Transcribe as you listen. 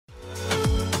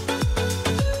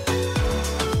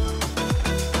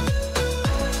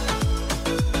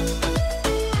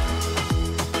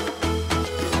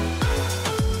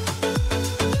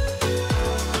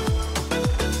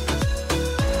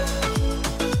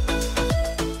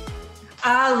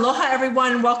Aloha,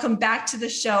 everyone. Welcome back to the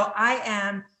show. I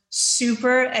am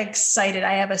super excited.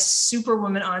 I have a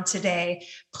superwoman on today.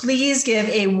 Please give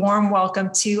a warm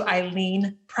welcome to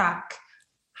Eileen Prack.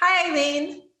 Hi,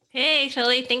 Eileen. Hey,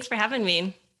 Philly, thanks for having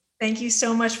me. Thank you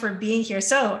so much for being here.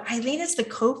 So, Eileen is the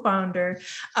co-founder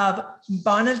of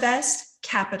Bonavest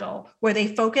Capital, where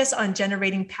they focus on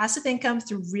generating passive income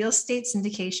through real estate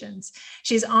syndications.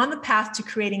 She's on the path to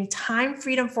creating time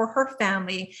freedom for her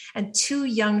family and two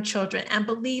young children, and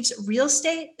believes real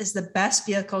estate is the best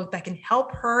vehicle that can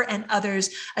help her and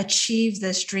others achieve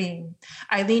this dream.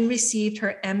 Eileen received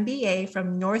her MBA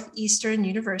from Northeastern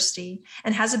University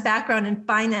and has a background in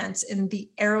finance in the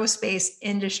aerospace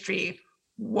industry.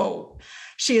 Whoa.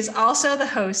 She is also the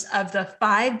host of the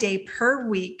 5-day per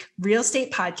week real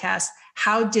estate podcast,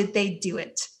 How Did They Do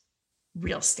It?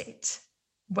 Real Estate.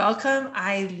 Welcome,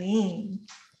 Eileen.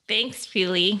 Thanks,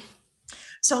 Philly.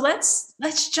 So let's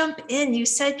jump in. You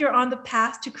said you're on the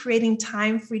path to creating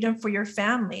time freedom for your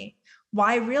family.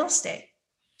 Why real estate?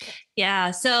 Yeah.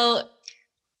 So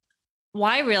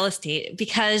why real estate?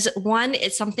 Because one,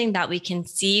 it's something that we can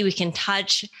see, we can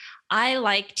touch. I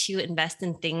like to invest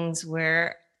in things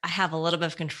where I have a little bit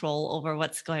of control over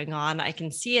what's going on. I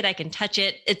can see it, I can touch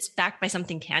it. It's backed by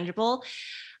something tangible.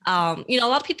 A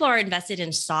lot of people are invested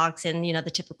in stocks and,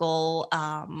 the typical,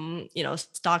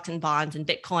 stocks and bonds and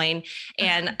Bitcoin.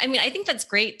 And I mean, I think that's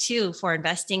great too for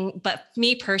investing, but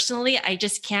me personally, I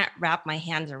just can't wrap my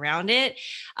hands around it.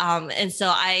 And so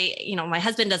my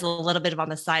husband does a little bit of on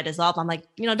the side as well. But I'm like,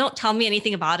 don't tell me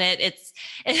anything about it.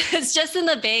 It's just in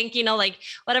the bank, like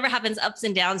whatever happens, ups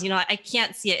and downs, I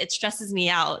can't see it. It stresses me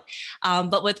out.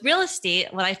 But with real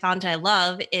estate, what I found I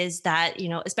love is that,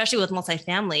 especially with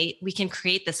multifamily, we can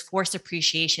create this forced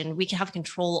appreciation. We can have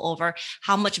control over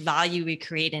how much value we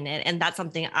create in it. And that's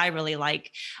something I really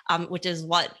like, which is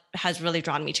what has really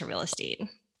drawn me to real estate.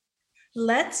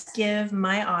 Let's give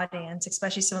my audience,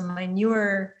 especially some of my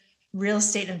newer real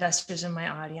estate investors in my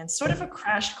audience, sort of a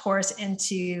crash course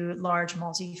into large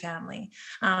multifamily.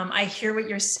 I hear what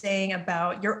you're saying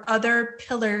about your other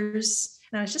pillars.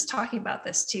 And I was just talking about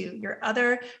this too, your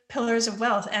other pillars of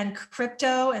wealth and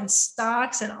crypto and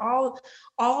stocks and all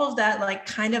of that, like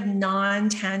kind of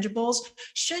non-tangibles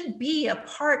should be a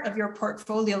part of your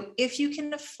portfolio if you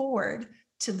can afford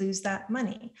to lose that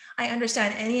money. I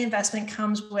understand any investment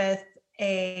comes with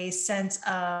a sense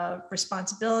of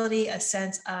responsibility, a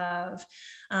sense of,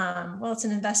 it's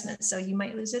an investment, so you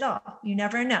might lose it all. You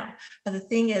never know. But the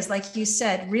thing is, like you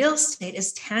said, real estate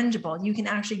is tangible. You can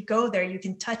actually go there, you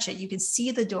can touch it, you can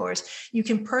see the doors, you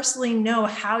can personally know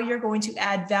how you're going to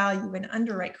add value and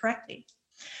underwrite correctly.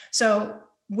 So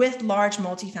with large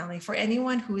multifamily, for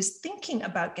anyone who is thinking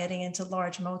about getting into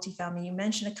large multifamily, you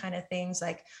mentioned the kind of things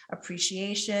like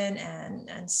appreciation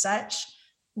and such.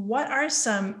 What are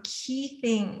some key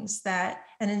things that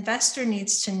an investor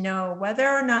needs to know, whether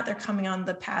or not they're coming on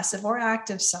the passive or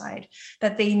active side,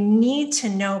 that they need to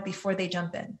know before they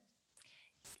jump in?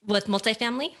 With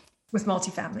multifamily? With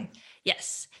multifamily.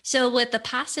 Yes. So with the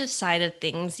passive side of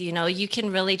things, you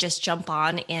can really just jump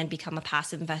on and become a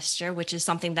passive investor, which is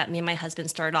something that me and my husband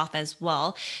started off as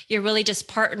well. You're really just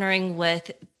partnering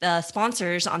with the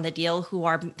sponsors on the deal who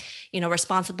are,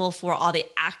 responsible for all the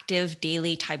active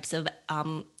daily types of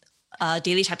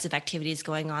activities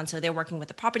going on. So they're working with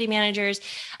the property managers,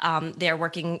 they're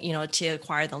working, to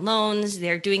acquire the loans,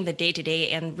 they're doing the day-to-day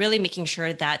and really making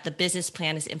sure that the business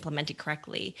plan is implemented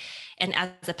correctly. And as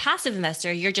a passive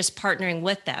investor, you're just partnering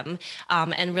with them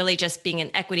and really just being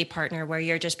an equity partner where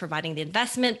you're just providing the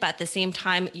investment, but at the same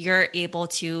time, you're able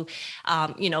to,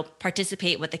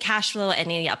 participate with the cash flow and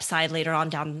any upside later on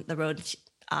down the road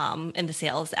in the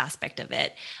sales aspect of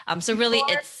it. So really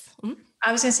it's...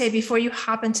 I was going to say, before you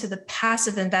hop into the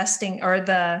passive investing or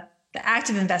the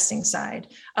active investing side,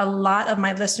 a lot of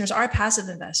my listeners are passive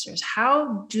investors.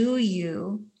 How do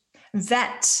you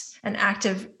vet an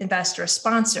active investor, a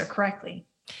sponsor correctly?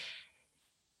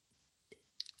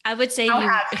 I would say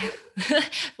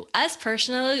us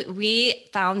personally, we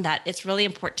found that it's really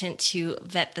important to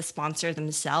vet the sponsor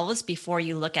themselves before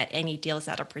you look at any deals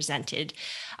that are presented.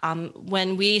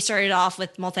 When we started off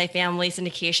with multifamily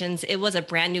syndications, it was a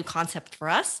brand new concept for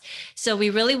us. So we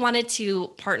really wanted to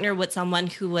partner with someone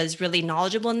who was really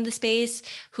knowledgeable in the space,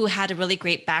 who had a really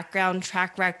great background,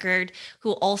 track record,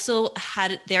 who also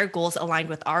had their goals aligned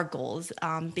with our goals.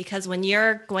 Because when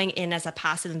you're going in as a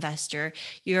passive investor,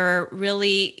 you're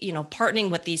really, partnering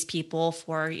with these people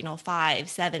for, 5,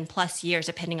 7+ years,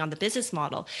 depending on the business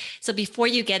model. So before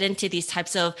you get into these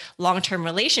types of long-term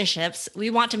relationships, we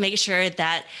want to make sure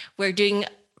that we're doing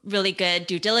really good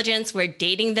due diligence. We're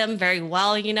dating them very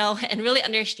well, and really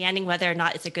understanding whether or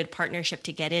not it's a good partnership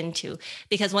to get into.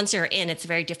 Because once you're in, it's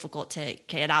very difficult to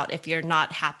get out if you're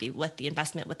not happy with the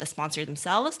investment with the sponsor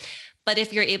themselves. But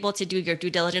if you're able to do your due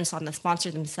diligence on the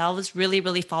sponsor themselves, really,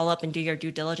 really follow up and do your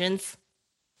due diligence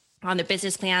on their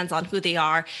business plans, on who they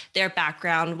are, their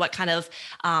background, what kind of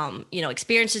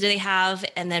experiences do they have,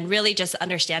 and then really just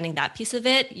understanding that piece of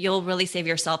it, you'll really save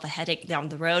yourself a headache down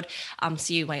the road.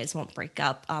 So you guys won't break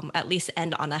up. At least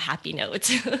end on a happy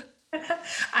note.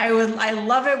 I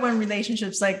love it when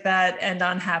relationships like that end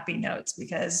on happy notes,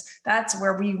 because that's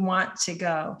where we want to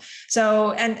go.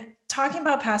 So, and talking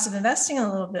about passive investing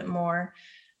a little bit more,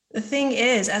 the thing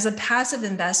is, as a passive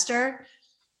investor,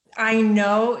 I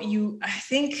know I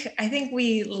think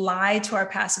we lie to our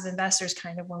passive investors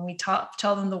kind of when we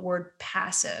tell them the word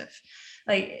passive.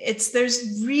 Like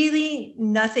there's really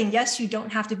nothing. Yes, you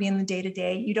don't have to be in the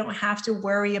day-to-day. You don't have to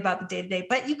worry about the day-to-day,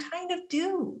 but you kind of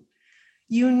do.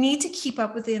 You need to keep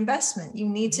up with the investment. You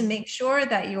need to make sure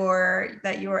that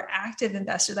your active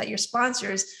investor, that your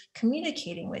sponsor is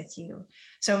communicating with you.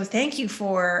 So thank you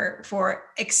for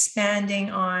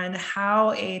expanding on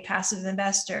how a passive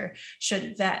investor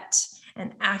should vet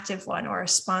an active one or a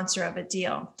sponsor of a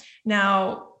deal.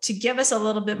 Now, to give us a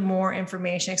little bit more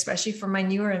information, especially for my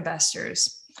newer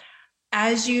investors,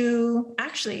 I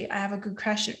have a good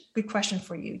question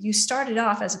for you. You started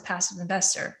off as a passive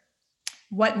investor.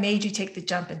 What made you take the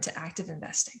jump into active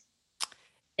investing?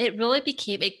 It really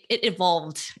it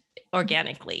evolved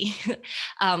organically.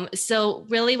 So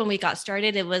really when we got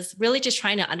started, it was really just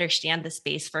trying to understand the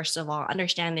space, first of all,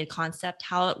 understand the concept,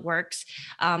 how it works,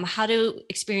 how do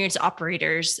experienced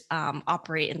operators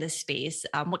operate in this space,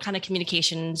 what kind of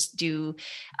communications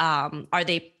are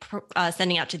they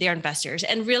sending out to their investors,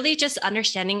 and really just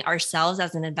understanding ourselves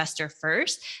as an investor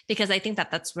first, because I think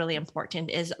that's really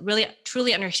important, is really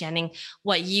truly understanding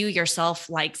what you yourself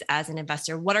likes as an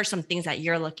investor. What are some things that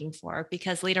you're looking for?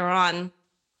 Because later on,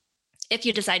 if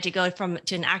you decide to go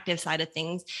to an active side of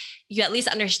things, you at least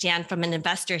understand from an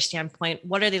investor standpoint,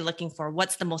 what are they looking for?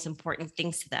 What's the most important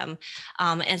things to them?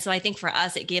 And so I think for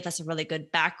us, it gave us a really good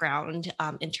background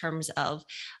in terms of,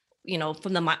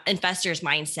 from the investor's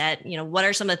mindset, what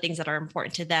are some of the things that are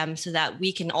important to them, so that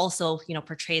we can also,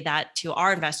 portray that to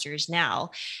our investors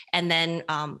now. And then,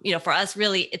 for us,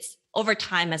 really, it's over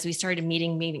time, as we started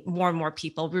meeting more and more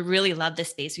people, we really love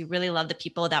this space. We really love the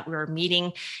people that we were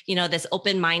meeting, this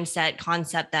open mindset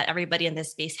concept that everybody in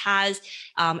this space has.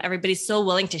 Everybody's so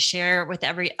willing to share with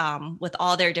with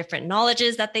all their different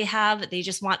knowledges that they have. They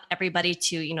just want everybody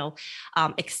to,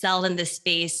 excel in this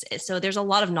space. So there's a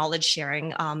lot of knowledge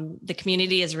sharing. The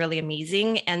community is really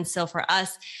amazing. And so for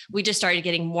us, we just started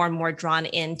getting more and more drawn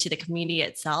into the community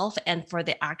itself and for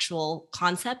the actual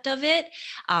concept of it.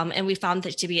 And we found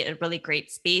that to be a really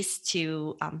great space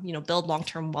to, build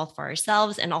long-term wealth for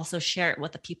ourselves, and also share it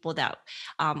with the people that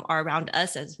are around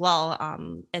us as well.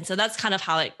 And so that's kind of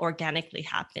how it organically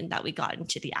happened that we got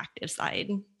into the active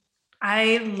side.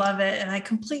 I love it. And I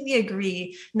completely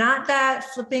agree. Not that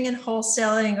flipping and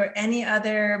wholesaling or any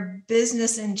other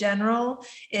business in general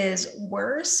is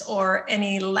worse or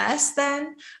any less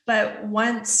than, but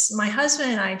once my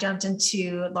husband and I jumped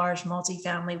into large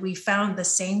multifamily, we found the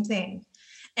same thing.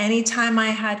 Anytime I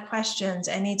had questions,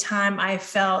 anytime I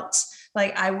felt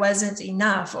like I wasn't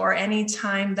enough, or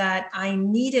anytime that I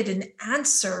needed an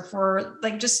answer for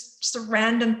like just a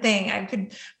random thing, I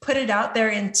could put it out there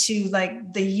into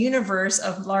like the universe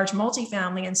of large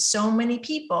multifamily, and so many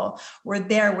people were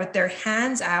there with their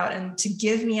hands out and to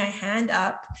give me a hand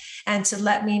up and to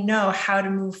let me know how to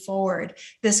move forward.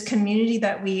 This community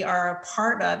that we are a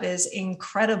part of is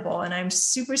incredible, and I'm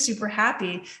super, super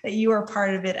happy that you are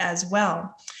part of it as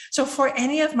well. So for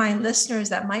any of my listeners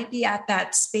that might be at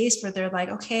that space where they're like,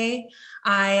 okay,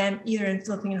 I am either in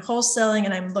flipping and wholesaling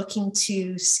and I'm looking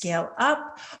to scale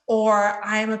up, or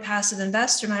I am a passive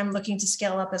investor and I'm looking to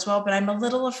scale up as well, but I'm a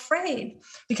little afraid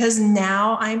because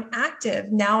now I'm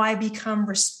active. Now I become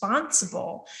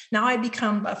responsible. Now I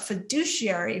become a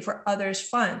fiduciary for others'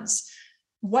 funds.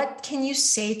 What can you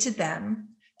say to them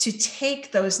to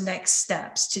take those next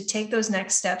steps,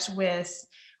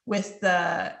 with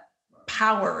the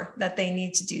power that they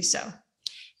need to do so?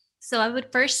 So I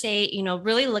would first say,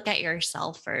 really look at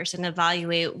yourself first and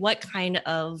evaluate what kind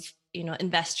of,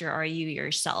 investor are you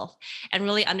yourself, and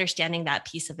really understanding that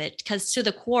piece of it. Because to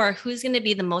the core, who's going to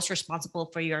be the most responsible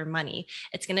for your money?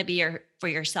 It's going to be for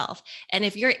yourself. And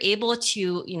if you're able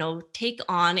to, take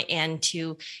on and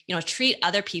to, treat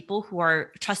other people who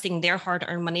are trusting their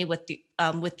hard-earned money with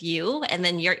with you, and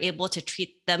then you're able to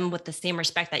treat them with the same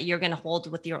respect that you're going to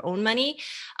hold with your own money,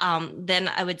 then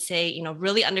I would say,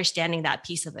 really understanding that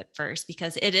piece of it first,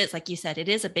 because it is, like you said, it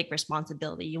is a big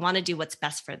responsibility. You want to do what's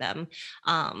best for them.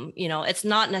 It's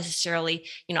not necessarily,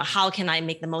 how can I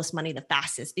make the most money the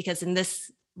fastest? Because in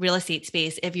this real estate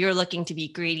space, if you're looking to be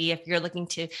greedy, if you're looking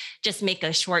to just make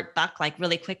a short buck like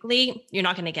really quickly, you're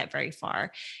not going to get very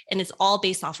far. And it's all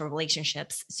based off of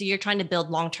relationships. So you're trying to build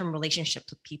long-term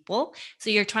relationships with people. So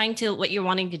what you're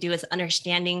wanting to do is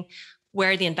understanding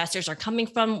where the investors are coming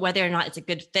from, whether or not it's a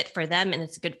good fit for them and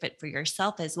it's a good fit for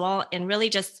yourself as well. And really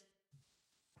just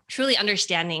truly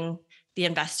understanding the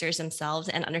investors themselves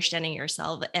and understanding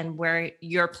yourself and where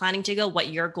you're planning to go, what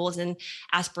your goals and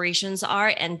aspirations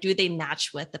are, and do they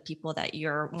match with the people that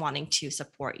you're wanting to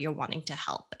support, you're wanting to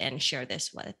help and share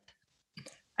this with.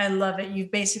 I love it.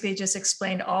 You've basically just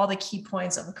explained all the key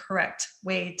points of a correct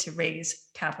way to raise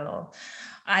capital.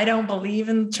 I don't believe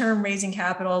in the term raising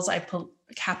capital.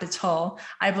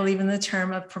 I believe in the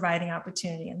term of providing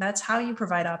opportunity, and that's how you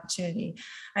provide opportunity.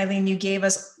 Eileen, you gave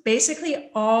us basically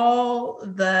all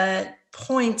the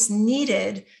points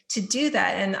needed to do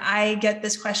that. And I get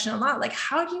this question a lot, like,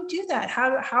 how do you do that?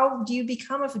 How do you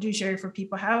become a fiduciary for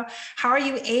people? How are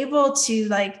you able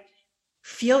to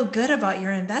feel good about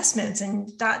your investments and ...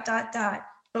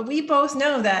 But we both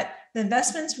know that the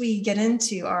investments we get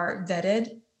into are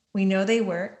vetted. We know they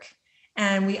work,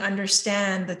 and we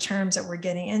understand the terms that we're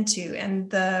getting into. And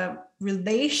the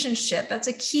relationship, that's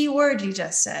a key word you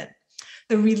just said.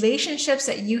 The relationships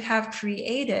that you have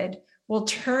created will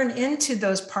turn into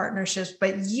those partnerships,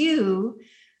 but you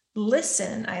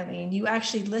listen, Eileen, you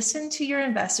actually listen to your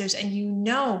investors, and you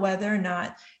know whether or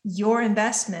not your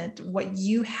investment, what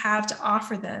you have to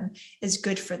offer them, is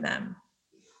good for them.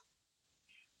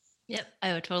 Yep,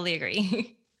 I would totally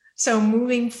agree. So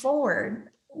moving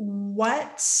forward,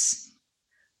 what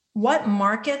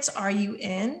markets are you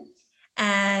in,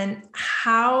 and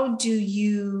how do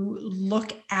you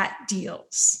look at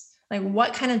deals?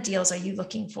 What kind of deals are you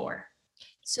looking for?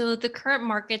 So the current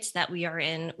markets that we are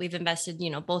in, we've invested,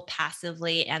 both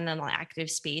passively and then on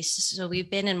active space. So we've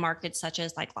been in markets such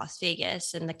as Las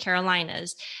Vegas and the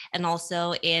Carolinas, and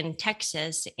also in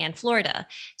Texas and Florida.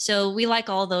 So we like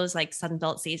all those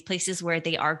Sunbelt states, places where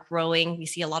they are growing. We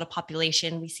see a lot of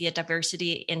population. We see a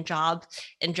diversity in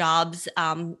jobs.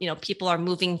 People are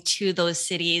moving to those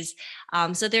cities.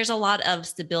 So there's a lot of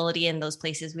stability in those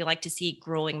places. We like to see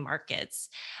growing markets.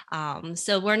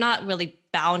 So we're not really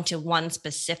bound to one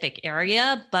specific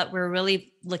area, but we're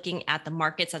really looking at the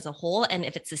markets as a whole and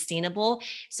if it's sustainable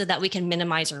so that we can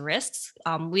minimize our risks.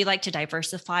 We like to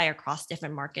diversify across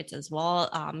different markets as well,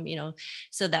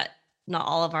 so that not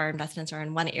all of our investments are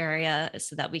in one area,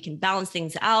 so that we can balance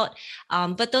things out.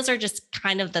 But those are just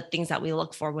kind of the things that we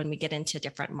look for when we get into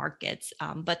different markets.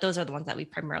 But those are the ones that we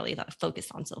primarily focus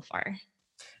on so far.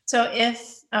 So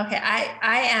I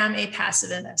am a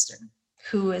passive investor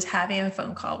who is having a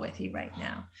phone call with you right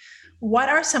now. What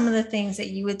are some of the things that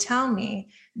you would tell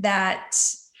me that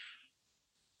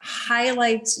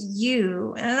highlights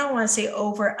you, and I don't want to say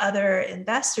over other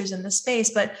investors in the space,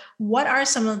 but what are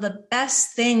some of the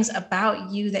best things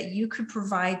about you that you could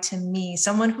provide to me,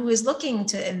 someone who is looking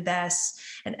to invest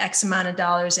an X amount of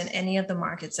dollars in any of the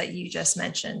markets that you just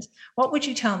mentioned? What would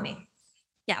you tell me?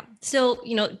 Yeah. So,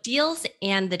 deals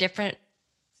and the different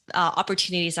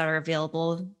opportunities that are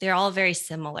available, they're all very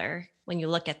similar when you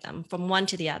look at them from one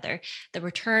to the other. The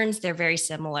returns, they're very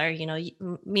similar.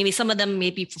 Maybe some of them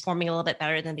may be performing a little bit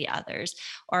better than the others,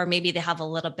 or maybe they have a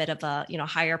little bit of a,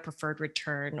 higher preferred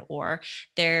return, or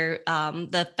they're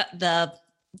the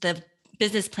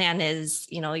business plan is,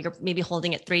 you're maybe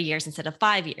holding it 3 years instead of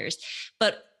 5 years.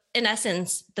 But in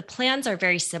essence, the plans are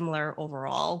very similar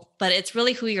overall, but it's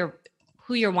really who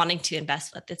you're wanting to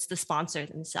invest with. It's the sponsor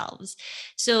themselves.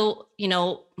 So,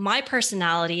 my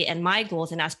personality and my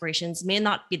goals and aspirations may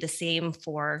not be the same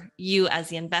for you as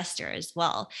the investor as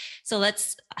well. So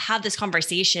let's have this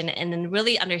conversation and then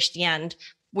really understand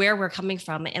where we're coming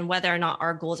from and whether or not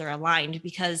our goals are aligned,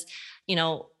 because,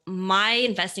 my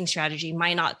investing strategy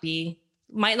might not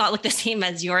look the same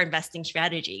as your investing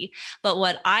strategy. But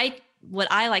what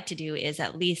I like to do is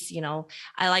at least,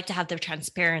 I like to have the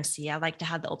transparency. I like to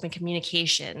have the open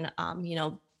communication,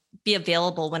 be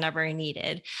available whenever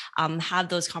needed, have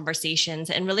those conversations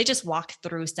and really just walk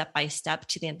through step by step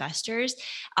to the investors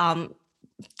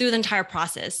through the entire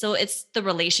process. So it's the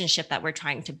relationship that we're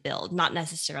trying to build, not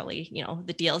necessarily,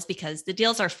 the deals, because the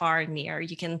deals are far and near.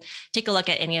 You can take a look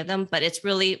at any of them, but it's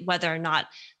really whether or not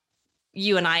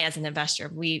you and I as an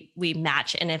investor, we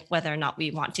match, and if whether or not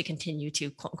we want to continue to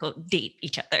quote unquote date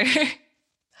each other.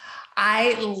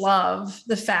 I love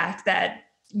the fact that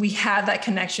we have that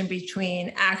connection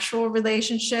between actual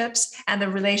relationships and the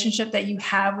relationship that you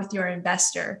have with your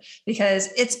investor,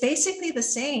 because it's basically the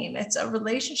same. It's a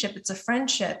relationship, it's a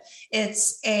friendship,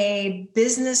 it's a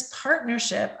business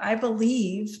partnership. I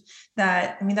believe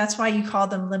that, I mean, that's why you call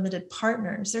them limited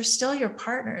partners. They're still your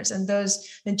partners, and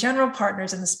the general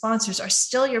partners and the sponsors are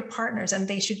still your partners, and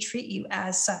they should treat you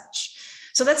as such.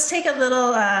 So let's take a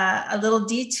little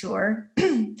detour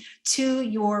to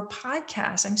your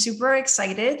podcast. I'm super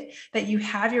excited that you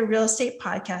have your real estate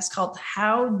podcast called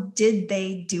How Did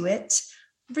They Do It?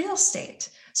 Real Estate.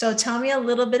 So tell me a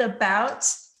little bit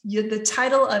about the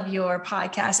title of your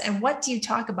podcast and what do you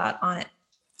talk about on it?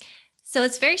 So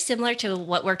it's very similar to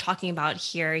what we're talking about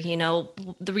here.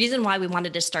 The reason why we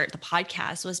wanted to start the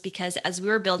podcast was because as we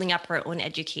were building up our own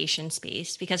education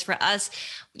space, because for us,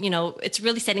 it's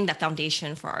really setting that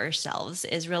foundation for ourselves,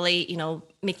 is really,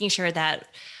 making sure that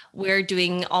we're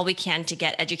doing all we can to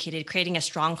get educated, creating a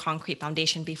strong concrete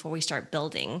foundation before we start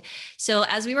building. So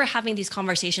as we were having these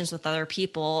conversations with other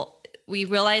people, we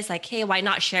realized like, hey, why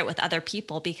not share it with other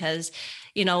people? Because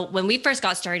when we first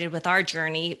got started with our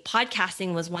journey,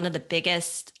 podcasting was one of the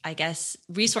biggest, I guess,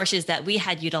 resources that we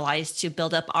had utilized to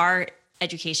build up our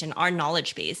education, our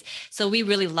knowledge base. So we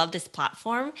really love this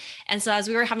platform. And so as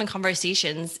we were having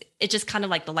conversations, it just kind of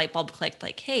like the light bulb clicked,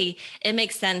 like, hey, it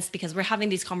makes sense because we're having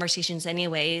these conversations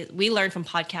anyway. We learn from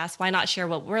podcasts. Why not share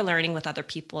what we're learning with other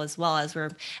people as well, as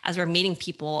we're meeting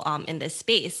people in this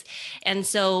space? And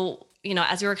so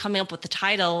as we were coming up with the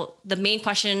title, the main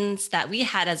questions that we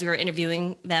had as we were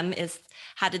interviewing them is,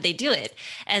 how did they do it?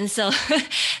 And so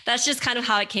that's just kind of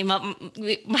how it came up.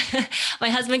 My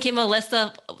husband came up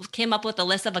with a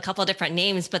list of a couple of different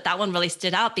names, but that one really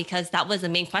stood out because that was the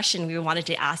main question we wanted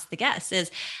to ask the guests is,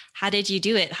 how did you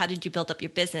do it? How did you build up your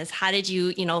business? How did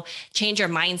you, change your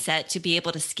mindset to be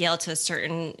able to scale to a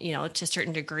certain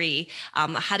degree?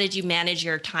 How did you manage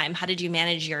your time? How did you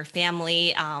manage your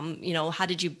family? How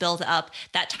did you build up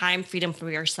that time freedom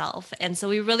for yourself? And so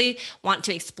we really want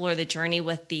to explore the journey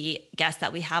with the guests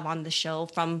that we have on the show,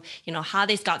 from, how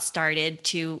they got started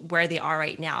to where they are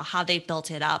right now, how they built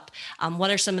it up.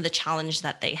 What are some of the challenges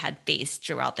that they had faced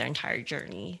throughout their entire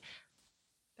journey?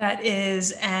 That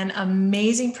is an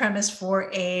amazing premise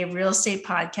for a real estate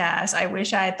podcast. I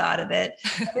wish I had thought of it.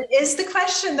 It is the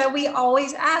question that we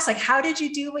always ask, like, how did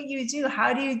you do what you do?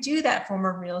 How do you do that form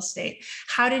of real estate?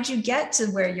 How did you get to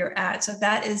where you're at? So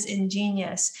that is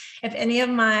ingenious. If any of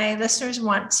my listeners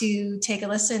want to take a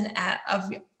listen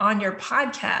on your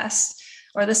podcast,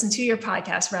 or listen to your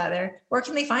podcast rather, where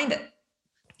can they find it?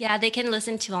 Yeah, they can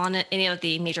listen to on any of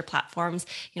the major platforms,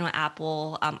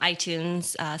 Apple,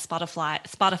 iTunes,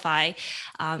 Spotify.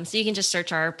 So you can just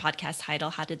search our podcast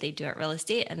title, How Did They Do It Real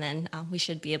Estate? And then you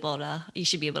should be able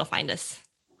to find us.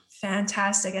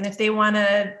 Fantastic. And if they want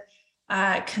to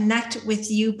connect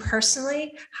with you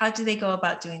personally, how do they go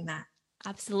about doing that?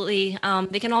 Absolutely.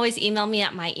 They can always email me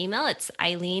at my email. It's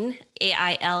Aileen,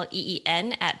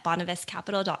 Aileen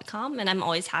 @bonavestcapital.com. And I'm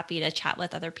always happy to chat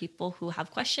with other people who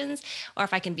have questions, or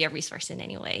if I can be a resource in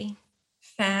any way.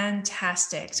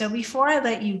 Fantastic. So before I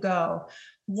let you go,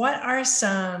 what are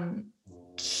some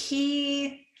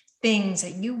key things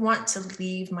that you want to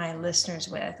leave my listeners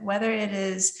with, whether it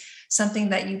is something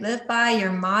that you live by,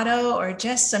 your motto, or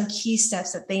just some key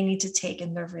steps that they need to take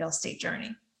in their real estate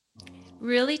journey?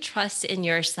 Really trust in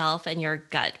yourself and your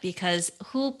gut, because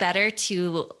who better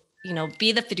to,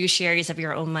 be the fiduciaries of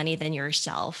your own money than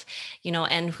yourself,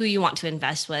 and who you want to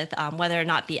invest with, whether or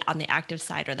not be on the active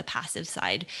side or the passive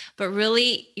side, but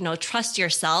really, trust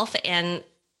yourself. And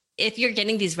if you're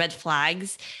getting these red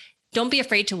flags, don't be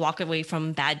afraid to walk away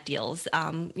from bad deals.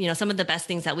 Some of the best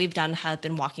things that we've done have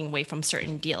been walking away from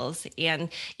certain deals. And,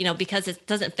 because it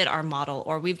doesn't fit our model,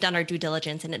 or we've done our due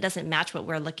diligence and it doesn't match what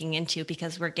we're looking into,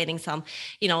 because we're getting some,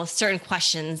 certain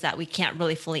questions that we can't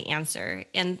really fully answer.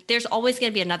 And there's always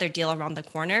going to be another deal around the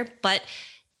corner. But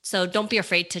so don't be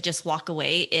afraid to just walk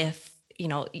away if,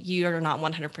 you're not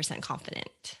 100%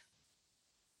 confident.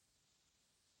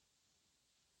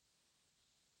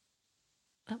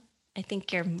 I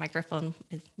think your microphone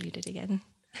is muted again.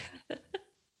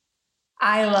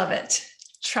 I love it.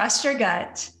 Trust your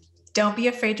gut. Don't be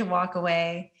afraid to walk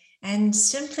away, and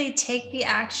simply take the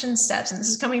action steps. And this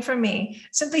is coming from me.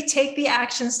 Simply take the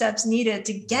action steps needed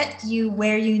to get you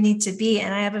where you need to be.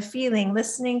 And I have a feeling,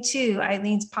 listening to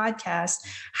Aileen's podcast,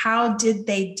 How Did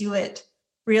They Do It?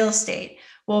 Real Estate,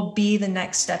 will be the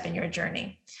next step in your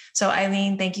journey. So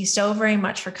Aileen, thank you so very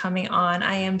much for coming on.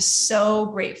 I am so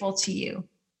grateful to you.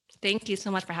 Thank you so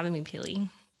much for having me, Pili.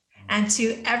 And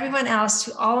to everyone else,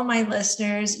 to all of my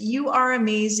listeners, you are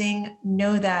amazing.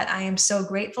 Know that I am so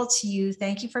grateful to you.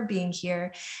 Thank you for being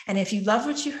here. And if you love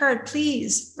what you heard,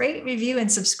 please rate, review,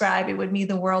 and subscribe. It would mean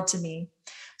the world to me.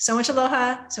 So much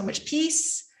aloha, so much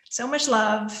peace, so much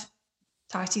love.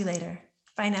 Talk to you later.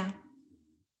 Bye now.